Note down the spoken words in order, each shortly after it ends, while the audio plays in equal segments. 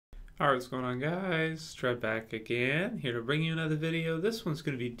Alright, what's going on, guys? Trev back again, here to bring you another video. This one's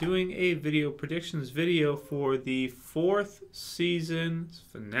going to be doing a video predictions video for the 4th season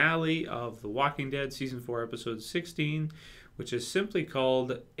finale of The Walking Dead Season 4 Episode 16, which is simply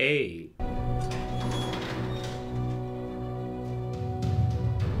called A.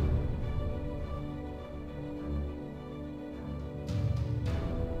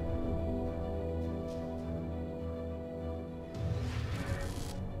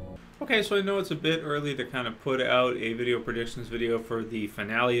 Okay, so I know it's a bit early to kind of put out a video predictions video for the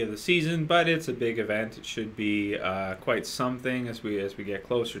finale of the season, but it's a big event. It should be quite something as we get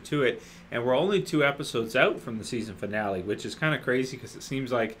closer to it. And we're only 2 episodes out from the season finale, which is kind of crazy because it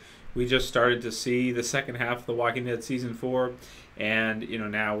seems like we just started to see the second half of The Walking Dead Season 4, and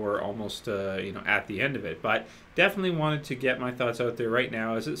now we're almost at the end of it. But definitely wanted to get my thoughts out there right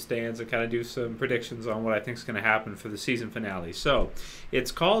now as it stands and kind of do some predictions on what I think is going to happen for the season finale. So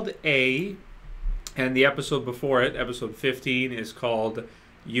it's called A, and the episode before it, episode 15, is called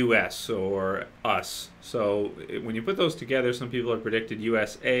US or Us. So when you put those together, some people have predicted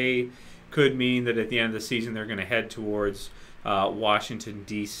USA could mean that at the end of the season they're going to head towards Washington,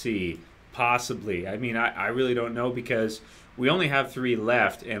 D.C. Possibly. I mean, I really don't know because we only have 3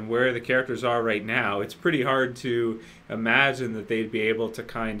 left, and where the characters are right now, it's pretty hard to imagine that they'd be able to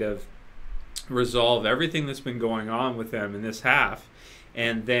kind of resolve everything that's been going on with them in this half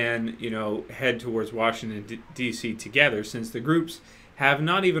and then, head towards Washington, D.C. together, since the groups have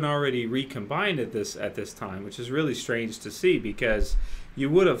not even already recombined at this time, which is really strange to see because you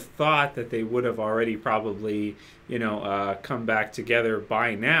would have thought that they would have already probably, come back together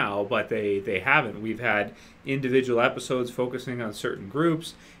by now, but they haven't. We've had individual episodes focusing on certain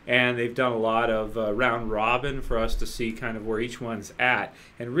groups, and they've done a lot of round robin for us to see kind of where each one's at,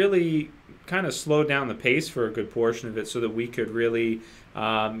 and really kind of slow down the pace for a good portion of it so that we could really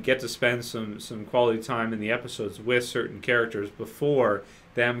get to spend some quality time in the episodes with certain characters before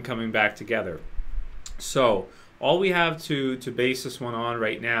them coming back together. So all we have to base this one on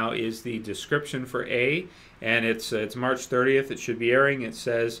right now is the description for A, and it's March 30th. It should be airing. It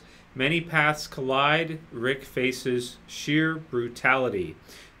says, "Many paths collide. Rick faces sheer brutality.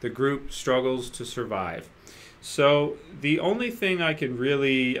 The group struggles to survive." So the only thing I can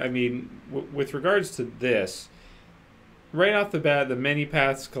really, with regards to this, right off the bat, the many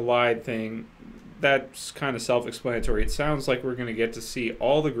paths collide thing, that's kind of self-explanatory. It sounds like we're going to get to see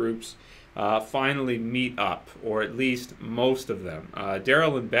all the groups finally meet up, or at least most of them.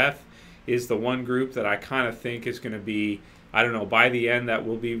 Daryl and Beth is the one group that I kind of think is going to be, I don't know, by the end that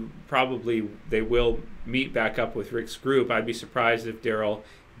will be probably, they will meet back up with Rick's group. I'd be surprised if Daryl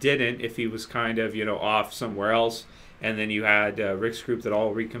didn't, if he was kind of, off somewhere else, and then you had Rick's group that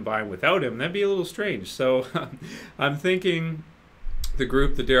all recombined without him. That'd be a little strange. So I'm thinking the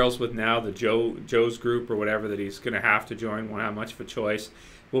group that Daryl's with now, the Joe's group or whatever that he's going to have to join, won't have much of a choice,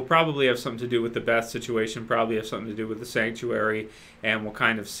 will probably have something to do with the Beth situation, probably have something to do with the Sanctuary, and we'll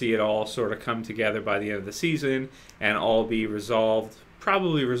kind of see it all sort of come together by the end of the season and all be resolved,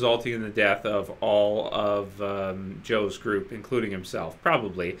 probably resulting in the death of all of Joe's group, including himself,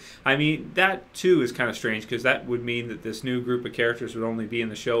 probably. I mean, that too is kind of strange because that would mean that this new group of characters would only be in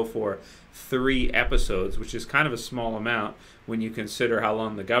the show for 3 episodes, which is kind of a small amount when you consider how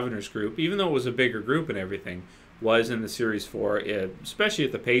long the Governor's group, even though it was a bigger group and everything, was in the series 4, especially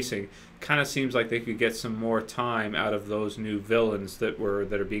at the pacing. Kind of seems like they could get some more time out of those new villains that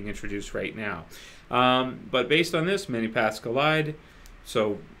are being introduced right now. But based on this, many paths collide.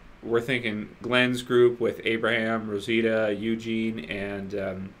 So we're thinking Glenn's group with Abraham, Rosita, Eugene,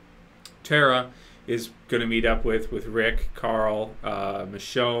 and Tara is going to meet up with Rick, Carl,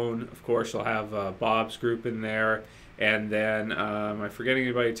 Michonne. Of course, you'll have Bob's group in there. And then, am I forgetting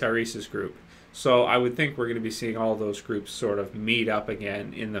anybody? Tyrese's group. So I would think we're going to be seeing all those groups sort of meet up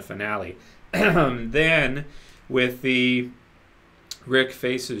again in the finale. Then, with the Rick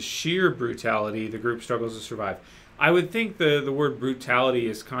faces sheer brutality, the group struggles to survive. I would think the word brutality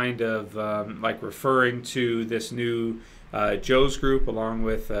is kind of like referring to this new Joe's group, along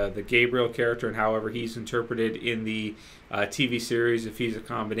with the Gabriel character and however he's interpreted in the TV series, if he's a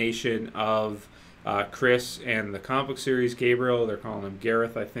combination of Chris and the comic book series Gabriel. They're calling him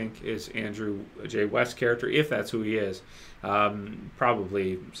Gareth, I think, is Andrew J. West's character, if that's who he is.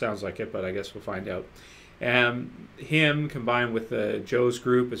 Probably sounds like it, but I guess we'll find out. Him combined with Joe's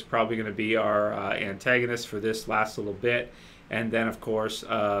group is probably going to be our antagonist for this last little bit. And then, of course,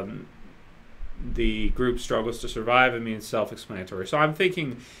 the group struggles to survive. I mean, it's self-explanatory. So I'm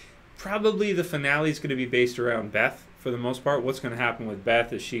thinking probably the finale is going to be based around Beth for the most part. What's going to happen with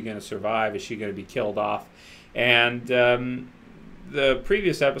Beth? Is she going to survive? Is she going to be killed off? And the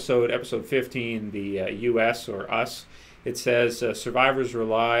previous episode, episode 15, the U.S. or us, it says survivors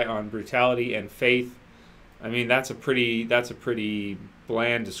rely on brutality and faith. I mean, that's a pretty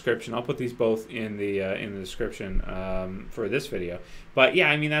bland description. I'll put these both in the description for this video. But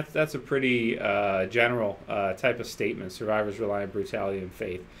yeah, I mean that's a pretty general type of statement. Survivors rely on brutality and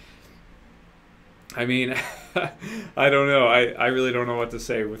faith. I mean, I don't know. I really don't know what to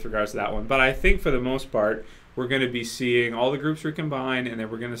say with regards to that one. But I think for the most part, we're going to be seeing all the groups recombine, and then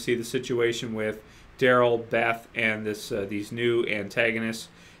we're going to see the situation with Daryl, Beth, and these new antagonists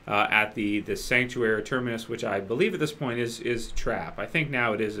at the Sanctuary Terminus, which I believe at this point is trap. I think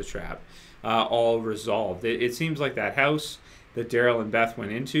now it is a trap. All resolved. It seems like that house that Daryl and Beth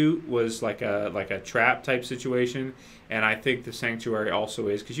went into was like a trap type situation, and I think the Sanctuary also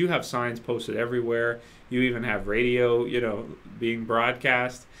is, because you have signs posted everywhere. You even have radio, being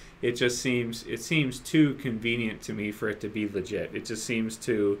broadcast. It seems too convenient to me for it to be legit. It just seems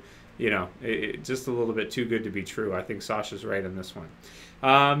too, just a little bit too good to be true. I think Sasha's right on this one.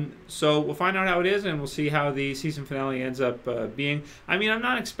 So we'll find out how it is, and we'll see how the season finale ends up being. I mean, I'm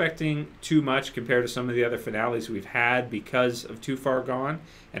not expecting too much compared to some of the other finales we've had because of Too Far Gone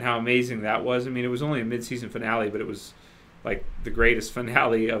and how amazing that was. I mean, it was only a mid-season finale, but it was like the greatest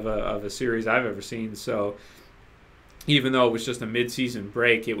finale of a series I've ever seen. So even though it was just a mid-season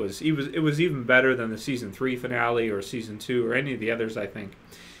break, it was even better than the season 3 finale or season 2 or any of the others, I think.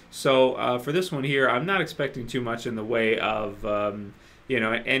 So for this one here, I'm not expecting too much in the way of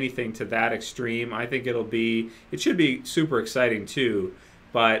anything to that extreme. I think it should be super exciting too,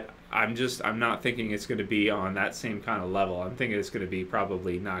 but I'm not thinking it's going to be on that same kind of level. I'm thinking it's going to be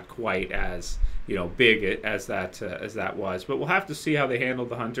probably not quite as big as that was. But we'll have to see how they handle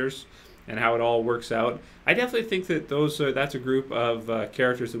the hunters and how it all works out. I definitely think that that's a group of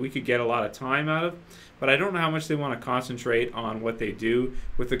characters that we could get a lot of time out of, but I don't know how much they want to concentrate on what they do.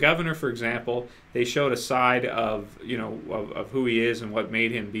 With the governor, for example, they showed a side of who he is and what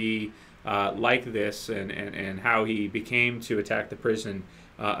made him be like this, and how he became to attack the prison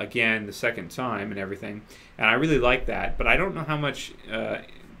again the second time and everything. And I really like that, but I don't know how much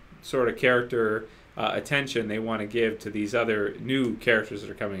sort of character attention they want to give to these other new characters that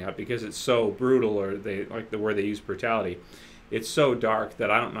are coming up, because it's so brutal, or they like the word they use, brutality. It's so dark that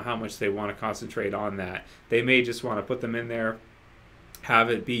I don't know how much they want to concentrate on that. They may just want to put them in there,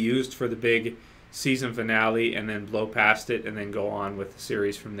 have it be used for the big season finale, and then blow past it and then go on with the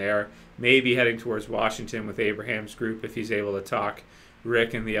series from there. Maybe heading towards Washington with Abraham's group if he's able to talk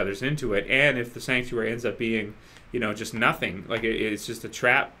Rick and the others into it. And if the Sanctuary ends up being just nothing, like it's just a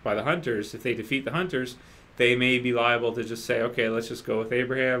trap by the hunters, if they defeat the hunters, they may be liable to just say, okay, let's just go with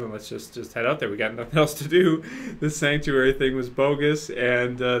Abraham and let's just head out there. We got nothing else to do. The Sanctuary thing was bogus,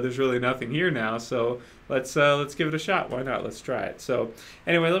 and there's really nothing here now. So let's give it a shot. Why not? Let's try it. So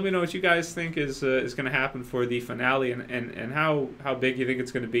anyway, let me know what you guys think is going to happen for the finale, and how big you think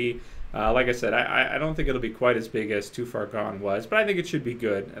it's going to be. Like I said, I don't think it'll be quite as big as Too Far Gone was, but I think it should be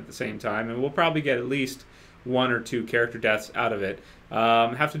good at the same time, and we'll probably get at least 1 or 2 character deaths out of it.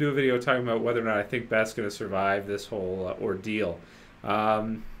 Have to do a video talking about whether or not I think Beth's going to survive this whole ordeal.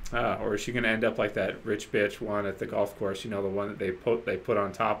 Or is she going to end up like that rich bitch one at the golf course, the one that they put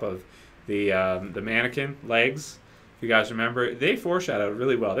on top of the mannequin legs. If you guys remember, they foreshadowed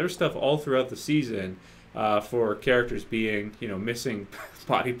really well. There was stuff all throughout the season for characters being, missing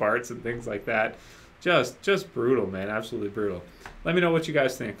body parts and things like that. Just brutal, man. Absolutely brutal. Let me know what you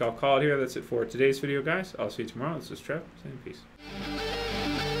guys think. I'll call it here. That's it for today's video, guys. I'll see you tomorrow. This is Trev. Saying peace.